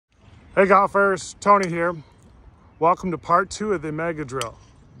Hey golfers, Tony here. Welcome to part 2 of the mega drill.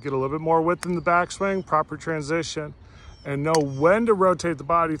 Get a little bit more width in the backswing, proper transition, and know when to rotate the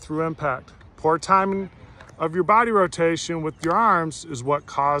body through impact. Poor timing of your body rotation with your arms is what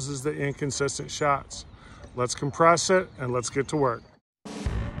causes the inconsistent shots. Let's compress it and let's get to work.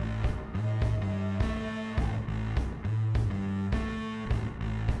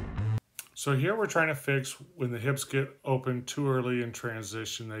 So here we're trying to fix when the hips get open too early in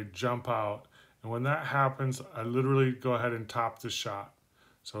transition, they jump out. And when that happens, I literally go ahead and top the shot.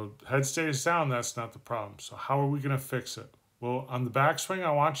 So head stays down, that's not the problem. So how are we gonna fix it? Well, on the backswing,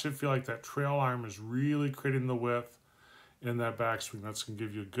 I want you to feel like that trail arm is really creating the width in that backswing. That's gonna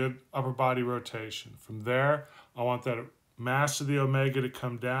give you a good upper body rotation. From there, I want that mass of the omega to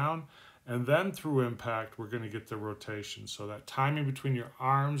come down, and then through impact, we're gonna get the rotation. So that timing between your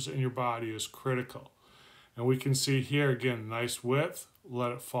arms and your body is critical. And we can see here, again, nice width,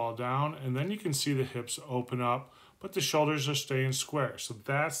 let it fall down, and then you can see the hips open up, but the shoulders are staying square. So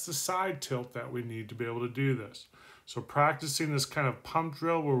that's the side tilt that we need to be able to do this. So practicing this kind of pump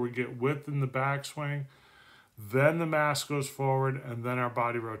drill where we get width in the backswing, then the mass goes forward, and then our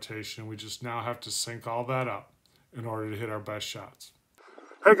body rotation. We just now have to sync all that up in order to hit our best shots.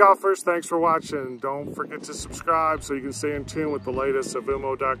 Hey golfers, thanks for watching. Don't forget to subscribe so you can stay in tune with the latest of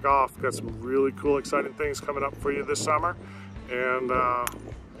umo.golf. Got some really cool, exciting things coming up for you this summer. And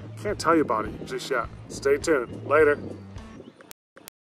can't tell you about it just yet. Stay tuned. Later.